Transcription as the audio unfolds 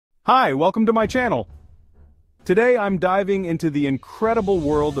Hi, welcome to my channel. Today I'm diving into the incredible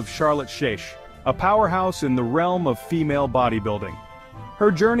world of Schaech, a powerhouse in the realm of female bodybuilding.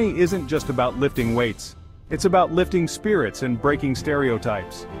 Her journey isn't just about lifting weights, it's about lifting spirits and breaking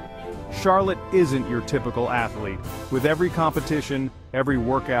stereotypes. Charlotte isn't your typical athlete. With every competition, every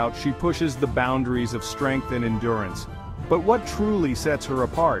workout, she pushes the boundaries of strength and endurance. But what truly sets her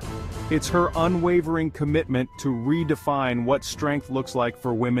apart? It's her unwavering commitment to redefine what strength looks like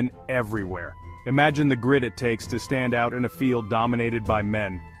for women everywhere. Imagine the grit it takes to stand out in a field dominated by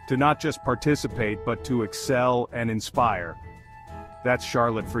men, to not just participate but to excel and inspire. That's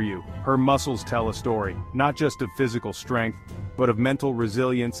Charlotte for you. Her muscles tell a story, not just of physical strength, but of mental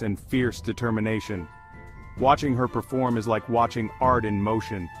resilience and fierce determination. Watching her perform is like watching art in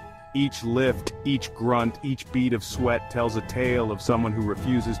motion. Each lift, each grunt, each bead of sweat tells a tale of someone who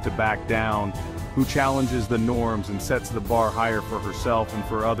refuses to back down, who challenges the norms and sets the bar higher for herself and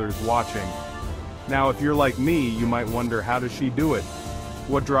for others watching. Now, if you're like me, you might wonder, how does she do it?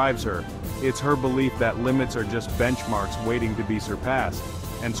 What drives her? It's her belief that limits are just benchmarks waiting to be surpassed.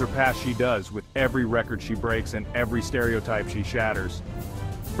 And surpass she does, with every record she breaks and every stereotype she shatters.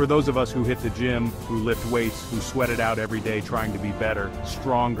 For those of us who hit the gym, who lift weights, who sweat it out every day trying to be better,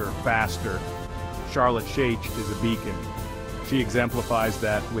 stronger, faster, Charlotte Schaech is a beacon. She exemplifies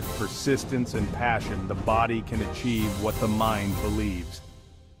that with persistence and passion, the body can achieve what the mind believes.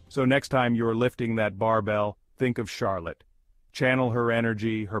 So next time you're lifting that barbell, think of Charlotte. Channel her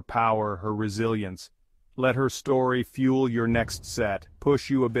energy, her power, her resilience. Let her story fuel your next set, push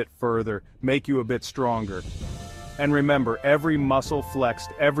you a bit further, make you a bit stronger. And remember, every muscle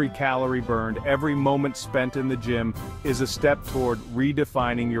flexed, every calorie burned, every moment spent in the gym is a step toward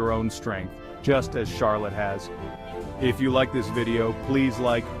redefining your own strength, just as Charlotte has. If you like this video, please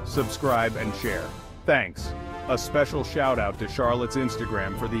like, subscribe, and share. Thanks. A special shout out to Charlotte's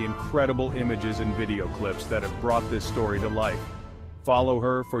Instagram for the incredible images and video clips that have brought this story to life. Follow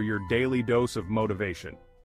her for your daily dose of motivation.